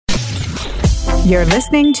You're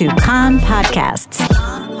listening to Kan Podcasts.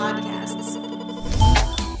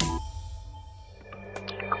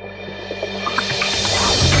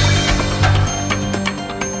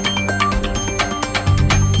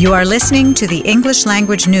 You are listening to the English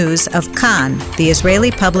language news of Kan, the Israeli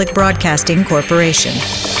Public Broadcasting Corporation.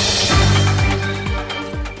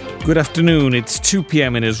 Good afternoon. It's 2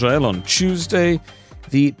 p.m. in Israel on Tuesday,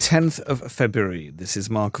 the 10th of February. This is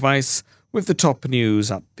Mark Weiss with the top news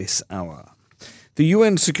at this hour. The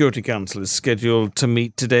UN Security Council is scheduled to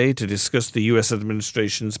meet today to discuss the US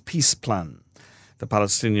administration's peace plan. The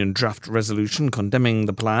Palestinian draft resolution condemning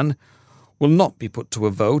the plan will not be put to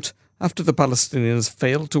a vote after the Palestinians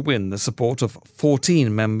failed to win the support of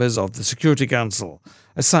 14 members of the Security Council,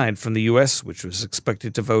 aside from the US, which was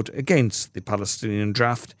expected to vote against the Palestinian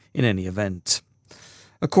draft in any event.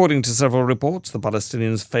 According to several reports, the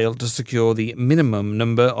Palestinians failed to secure the minimum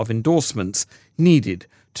number of endorsements needed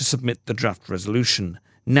to submit the draft resolution,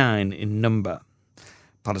 9 in number.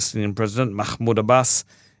 Palestinian President Mahmoud Abbas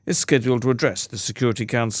is scheduled to address the Security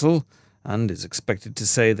Council and is expected to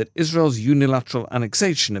say that Israel's unilateral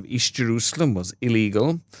annexation of East Jerusalem was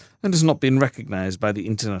illegal and has not been recognized by the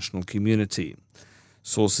international community.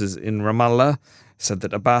 Sources in Ramallah said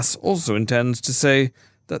that Abbas also intends to say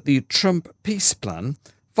that the Trump peace plan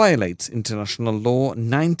violates international law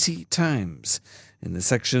 90 times in the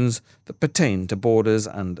sections that pertain to borders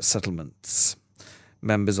and settlements.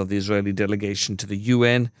 Members of the Israeli delegation to the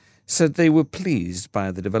UN said they were pleased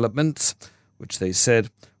by the developments, which they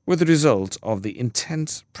said were the result of the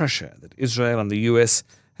intense pressure that Israel and the US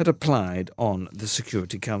had applied on the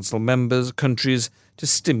Security Council countries to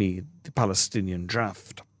stymie the Palestinian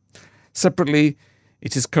draft. Separately,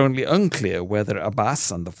 it is currently unclear whether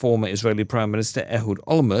Abbas and the former Israeli Prime Minister Ehud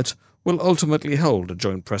Olmert will ultimately hold a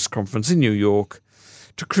joint press conference in New York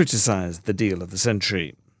to criticize the deal of the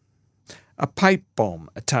century. A pipe bomb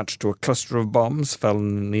attached to a cluster of bombs fell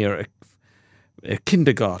near a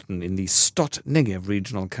kindergarten in the Stot Negev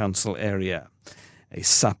Regional Council area. A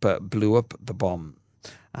sapper blew up the bomb,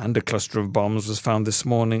 and a cluster of bombs was found this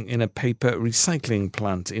morning in a paper recycling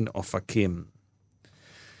plant in Ofakim.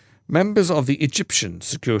 Members of the Egyptian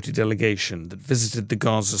security delegation that visited the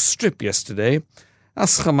Gaza Strip yesterday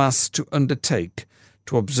asked Hamas to undertake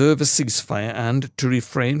to observe a ceasefire and to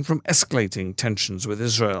refrain from escalating tensions with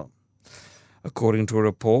Israel. According to a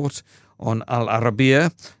report on Al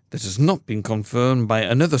Arabiya that has not been confirmed by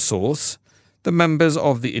another source, the members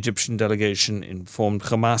of the Egyptian delegation informed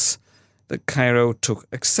Hamas that Cairo took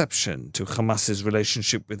exception to Hamas's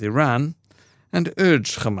relationship with Iran and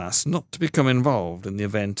urged Hamas not to become involved in the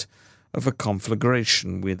event of a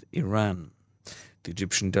conflagration with Iran. The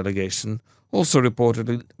Egyptian delegation also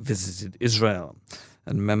reportedly visited Israel,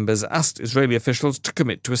 and members asked Israeli officials to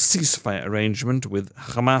commit to a ceasefire arrangement with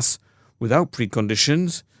Hamas without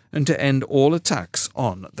preconditions and to end all attacks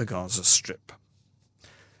on the Gaza Strip.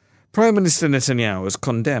 Prime Minister Netanyahu has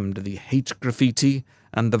condemned the hate graffiti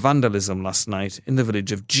and the vandalism last night in the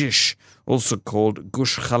village of Jish, also called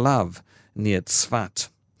Gush Chalav, near Tzfat.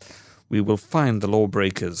 We will find the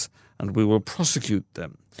lawbreakers and we will prosecute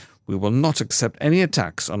them. We will not accept any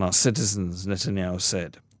attacks on our citizens, Netanyahu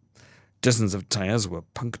said. Dozens of tires were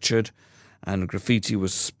punctured and graffiti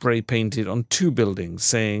was spray-painted on 2 buildings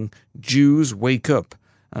saying, "Jews, wake up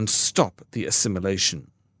and stop the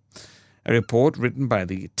assimilation." A report written by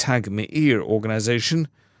the Tag Meir organization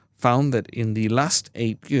found that in the last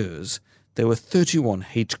 8 years there were 31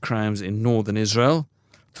 hate crimes in northern Israel,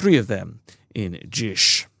 3 of them in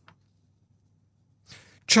Jish.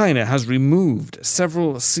 China has removed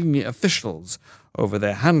several senior officials over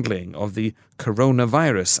their handling of the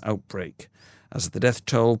coronavirus outbreak, as the death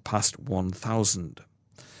toll passed 1,000.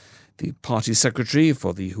 The party secretary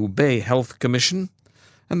for the Hubei Health Commission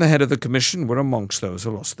and the head of the commission were amongst those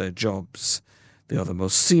who lost their jobs. They are the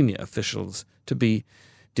most senior officials to be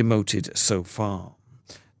demoted so far.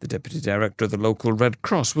 The deputy director of the local Red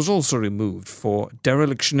Cross was also removed for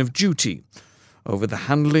dereliction of duty over the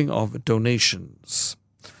handling of donations.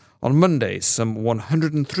 On Monday, some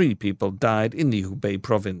 103 people died in the Hubei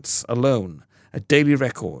province alone, a daily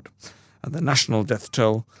record, and the national death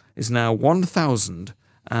toll is now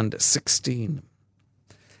 1,016.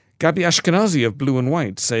 Gabi Ashkenazi of Blue and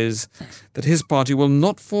White says that his party will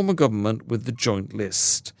not form a government with the joint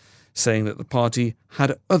list, saying that the party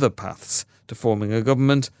had other paths to forming a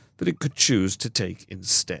government that it could choose to take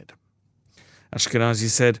instead. Ashkenazi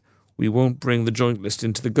said, "We won't bring the joint list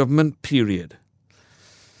into the government, period."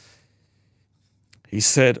 He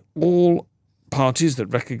said all parties that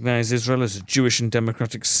recognize Israel as a Jewish and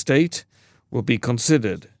democratic state will be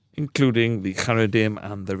considered, including the Haredim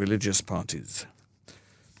and the religious parties.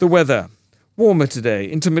 The weather. Warmer today.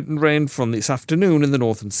 Intermittent rain from this afternoon in the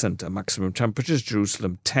north and centre. Maximum temperatures: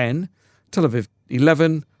 Jerusalem 10, Tel Aviv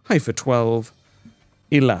 11, Haifa 12,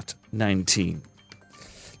 Eilat 19.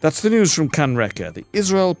 That's the news from Kan Reka, the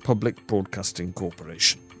Israel Public Broadcasting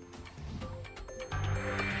Corporation.